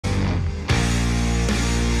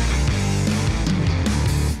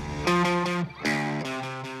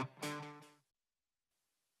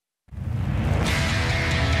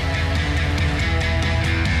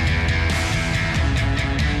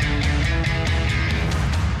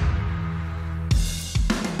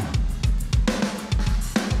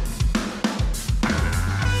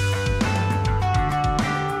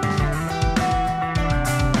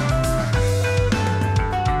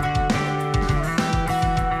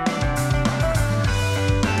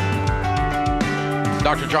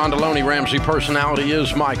Dr. John Deloney, Ramsey Personality,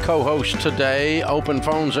 is my co-host today. Open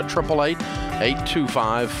phones at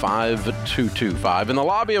 888-825-5225. In the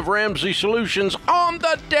lobby of Ramsey Solutions on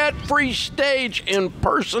the debt-free stage in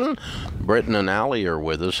person, Britton and Allie are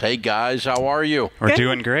with us. Hey, guys, how are you? We're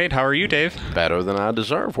doing great. How are you, Dave? Better than I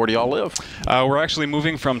deserve. Where do y'all live? We're actually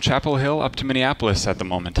moving from Chapel Hill up to Minneapolis at the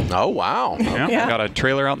moment. Oh, wow. Yeah. Yeah. Got a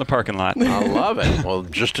trailer out in the parking lot. I love it. Well,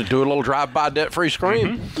 just to do a little drive-by debt-free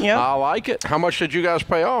screen. Yep. I like it. How much did you guys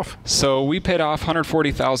pay off? So we paid off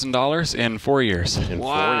 $140,000 in 4 years. In 4 years.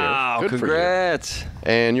 Wow, Good congrats. For you.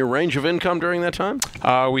 And your range of income during that time?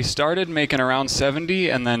 We started making around 70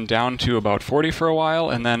 and then down to about 40 for a while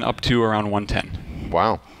and then up to around 110.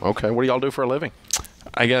 Wow. Okay. What do y'all do for a living?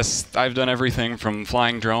 I guess I've done everything from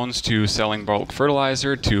flying drones to selling bulk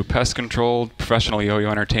fertilizer to pest control, professional yo-yo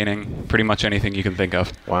entertaining, pretty much anything you can think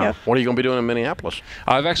of. Wow. Yep. What are you going to be doing in Minneapolis?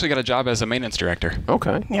 I've actually got a job as a maintenance director.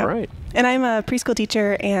 Okay. Yep. Great. And I'm a preschool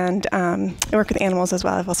teacher, and I work with animals as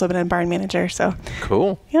well. I've also been a barn manager. So,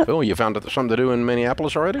 Cool. Yep. Cool. You found something to do in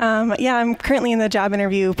Minneapolis already? yeah, I'm currently in the job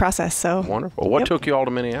interview process. So, Wonderful. What Yep. took you all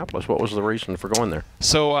to Minneapolis? What was the reason for going there?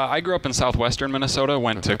 So I grew up in southwestern Minnesota,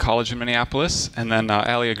 went to college in Minneapolis, and then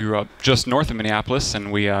Allie grew up just north of Minneapolis,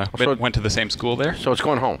 and we went to the same school there. So it's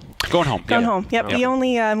going home. Going home. going yeah. home. Yep. We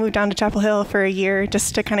only moved down to Chapel Hill for a year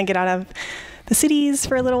just to kind of get out of the cities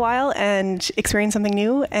for a little while and experience something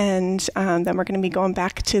new. And then we're going to be going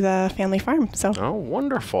back to the family farm. So. Oh,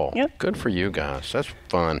 wonderful. Yep. Good for you guys. That's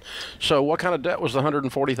fun. So what kind of debt was the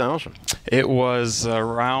 $140,000? It was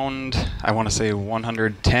around, I want to say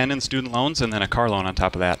 110 in student loans, and then a car loan on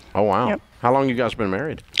top of that. Oh, wow. Yep. How long you guys been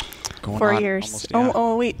married? Going 4 on years. almost, yeah.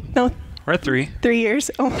 Oh, wait. No, We're at 3. 3 years.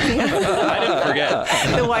 Oh, yeah. I didn't forget.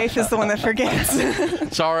 The wife is the one that forgets.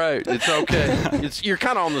 It's all right. It's okay. You're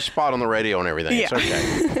kind of on the spot on the radio and everything. Yeah. It's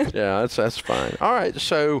okay. Yeah, that's fine. All right.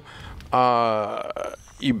 So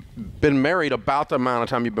you've been married about the amount of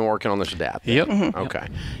time you've been working on this debt. Yep. Okay.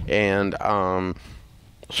 And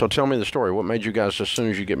so tell me the story. What made you guys, as soon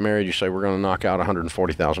as you get married, you say we're going to knock out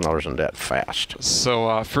 $140,000 in debt fast?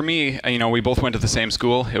 So for me, we both went to the same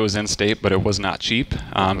school. It was in-state, but it was not cheap.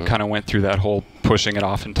 Kind of went through that whole pushing it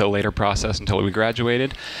off until later process until we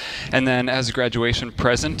graduated. And then as a graduation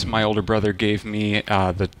present, my older brother gave me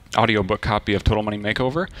the audiobook copy of Total Money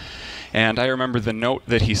Makeover. And I remember the note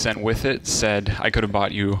that he sent with it said, I could have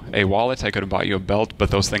bought you a wallet, I could have bought you a belt,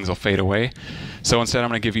 but those things will fade away. So instead I'm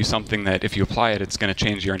going to give you something that if you apply it, it's going to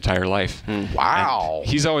change your entire life. Wow.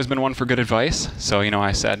 And he's always been one for good advice. So,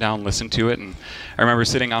 I sat down, listened to it, and I remember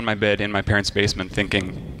sitting on my bed in my parents' basement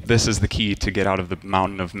thinking, this is the key to get out of the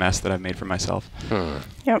mountain of mess that I've made for myself.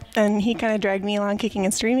 Yep, and he kind of dragged me along kicking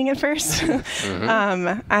and screaming at first.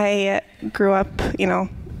 I grew up,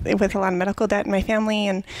 with a lot of medical debt in my family,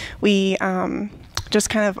 and we just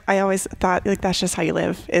kind of, I always thought, like, that's just how you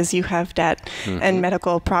live, is you have debt and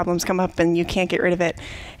medical problems come up and you can't get got it.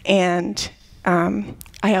 And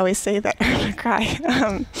I always say that, I'm gonna cry,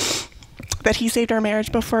 that he saved our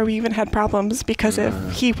marriage before we even had problems, because if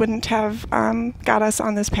he wouldn't have got us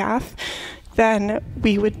on this path, then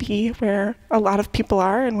we would be where a lot of people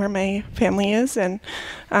are and where my family is, and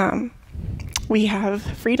we have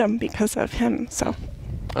freedom because of him. So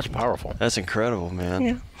That's powerful. That's incredible, man.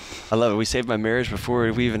 yeah. I love it. We saved my marriage before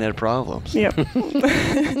we even had problems. Yep.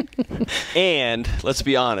 And let's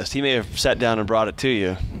be honest, he may have sat down and brought it to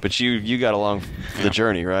you, but you got along for the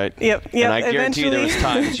journey, right? Yep. And I guarantee eventually. there was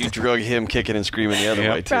times you drug him kicking and screaming the other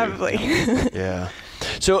way too. Probably. Yeah.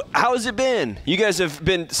 So how has it been? You guys have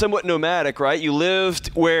been somewhat nomadic, right? You lived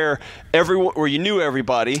where you knew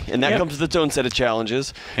everybody, and that comes with its own set of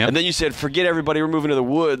challenges. Yep. And then you said, forget everybody, we're moving to the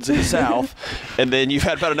woods in the south. And then you've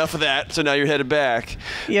had about enough of that, so now you're headed back.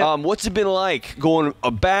 Yep. What's it been like going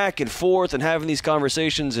back and forth and having these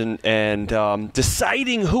conversations and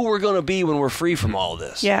deciding who we're going to be when we're free from all of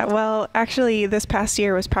this? Yeah, well, actually, this past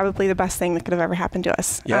year was probably the best thing that could have ever happened to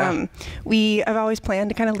us. Yeah. We have always planned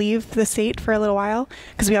to kind of leave the state for a little while,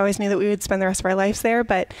 because we always knew that we would spend the rest of our lives there.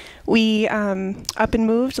 But we up and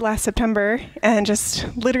moved last September and just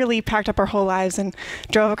literally packed up our whole lives and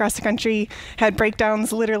drove across the country, had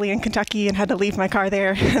breakdowns literally in Kentucky and had to leave my car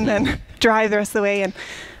there and then drive the rest of the way.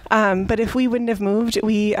 And but if we wouldn't have moved,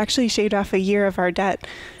 we actually shaved off a year of our debt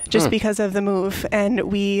just because of the move, and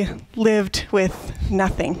we lived with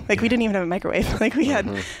nothing. Like, we didn't even have a microwave. Like, we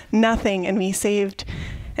had nothing, and we saved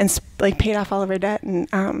and paid off all of our debt,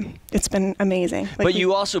 and it's been amazing. But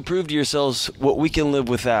you also proved to yourselves what we can live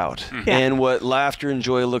without, Yeah. and what laughter and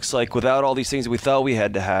joy looks like without all these things that we thought we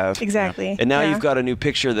had to have. Exactly. And now Yeah. you've got a new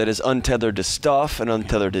picture that is untethered to stuff and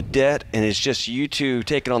untethered to debt, and it's just you two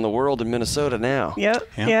taking on the world in Minnesota now. Yep.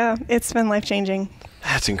 Yeah. Yeah. It's been life-changing.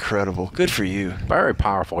 That's incredible. Good for you. Very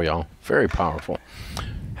powerful, y'all. Very powerful.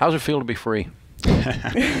 How's it feel to be free?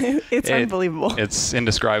 It's unbelievable. It's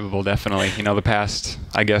indescribable, definitely. You know, the past,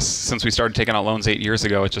 I guess, since we started taking out loans 8 years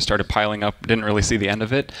ago, it just started piling up. Didn't really see the end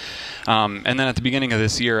of it. And then at the beginning of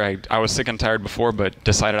this year, I was sick and tired before, but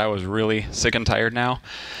decided I was really sick and tired now.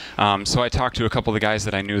 So I talked to a couple of the guys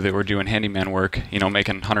that I knew that were doing handyman work, you know,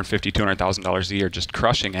 making $150,000, $200,000 a year, just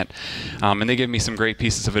crushing it. And they gave me some great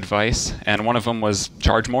pieces of advice, and one of them was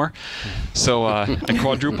charge more. So I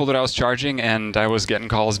quadrupled what I was charging, and I was getting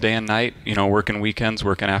calls day and night, you know, working weekends,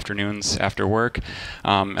 working afternoons after work.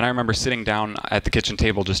 And I remember sitting down at the kitchen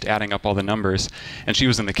table just adding up all the numbers, and she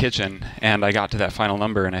was in the kitchen, and I got to that final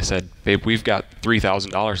number, and I said, babe, we've got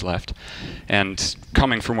 $3,000 left. And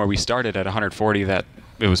coming from where we started at 140, that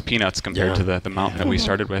it was peanuts compared to the mountain that we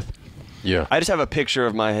started with. Yeah. I just have a picture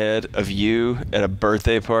of my head of you at a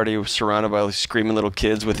birthday party surrounded by screaming little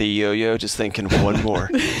kids with a yo-yo, just thinking one more.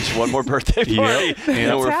 Just one more birthday party.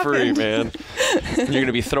 And we're free, man. You're going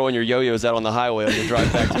to be throwing your yo-yos out on the highway on your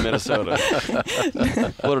drive back to Minnesota.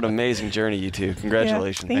 What an amazing journey, you two.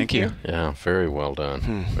 Congratulations. Yeah, thank you. Yeah, very well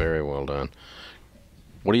done. Very well done.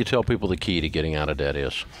 What do you tell people the key to getting out of debt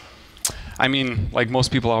is? I mean, like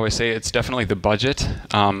most people always say, it's definitely the budget.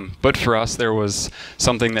 But for us, there was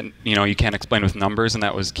something that, you know, you can't explain with numbers, and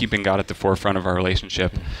that was keeping God at the forefront of our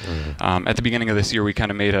relationship. At the beginning of this year, we kind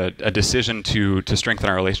of made a decision to strengthen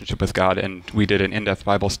our relationship with God, and we did an in-depth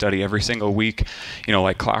Bible study every single week, you know,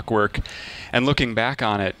 like clockwork. And looking back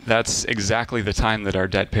on it, that's exactly the time that our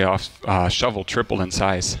debt payoff shovel tripled in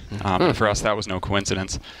size. And for us, that was no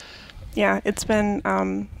coincidence. Yeah, it's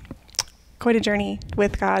been quite a journey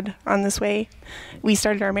with God on this way. We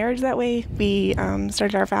started our marriage that way. We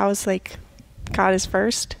started our vows like God is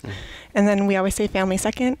first, and then we always say family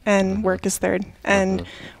second and work is third. And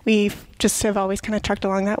we just have always kind of trucked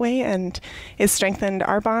along that way, and it's strengthened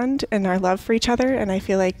our bond and our love for each other. And I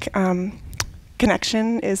feel like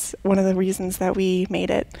connection is one of the reasons that we made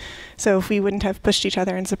it. So if we wouldn't have pushed each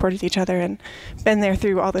other and supported each other and been there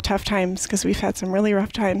through all the tough times, because we've had some really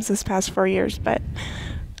rough times this past 4 years, but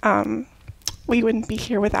we wouldn't be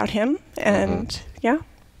here without him. And yeah.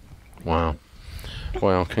 Wow.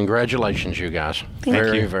 Well, congratulations, you guys.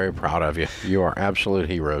 Thank you. Very proud of you. You are absolute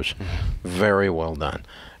heroes. Very well done.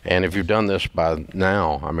 And if you've done this by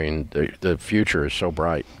now, I mean, the future is so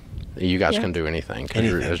bright. You guys can do anything. 'Cause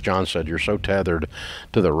as John said, you're so tethered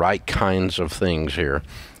to the right kinds of things here.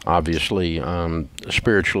 Obviously,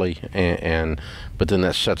 spiritually, but then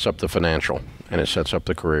that sets up the financial, and it sets up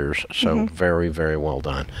the careers. So very, very well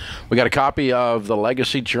done. We got a copy of The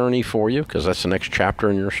Legacy Journey for you, because that's the next chapter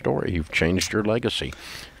in your story. You've changed your legacy,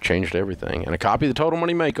 changed everything. And a copy of the Total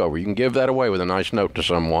Money Makeover. You can give that away with a nice note to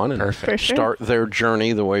someone and start their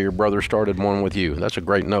journey the way your brother started one with you. That's a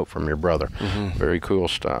great note from your brother. Very cool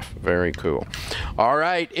stuff. Very cool. All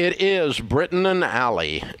right, it is Britton and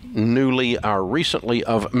Allie, recently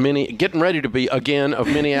getting ready to be again of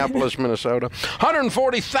Minneapolis, Minnesota.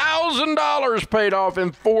 $140,000 paid off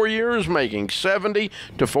in 4 years, making 70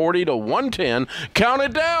 to 40 to 110. Count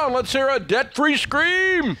it down. Let's hear a debt-free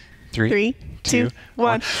scream. Three, two,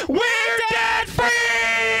 one. We're debt free!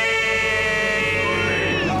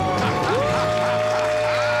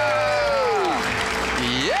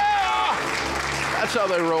 Yeah! That's how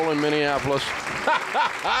they roll in Minneapolis.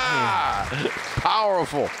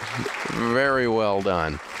 Powerful. Very well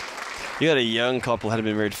done. You had a young couple, hadn't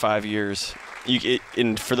been married 5 years.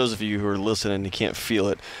 And for those of you who are listening, you can't feel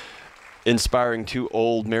it. Inspiring two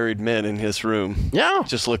old married men in his room. Yeah.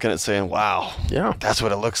 Just looking at saying, wow. Yeah. That's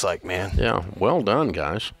what it looks like, man. Yeah. Well done,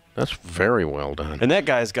 guys. That's very well done. And that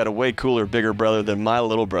guy's got a way cooler, bigger brother than my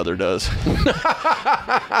little brother does.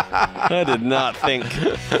 I did not think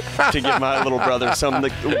to give my little brother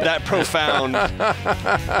that profound.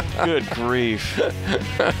 Good grief.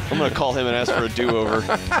 I'm going to call him and ask for a do-over.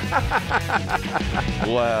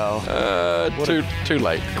 Wow. Too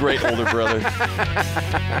late. Great older brother.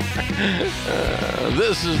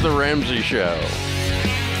 This is The Ramsey Show.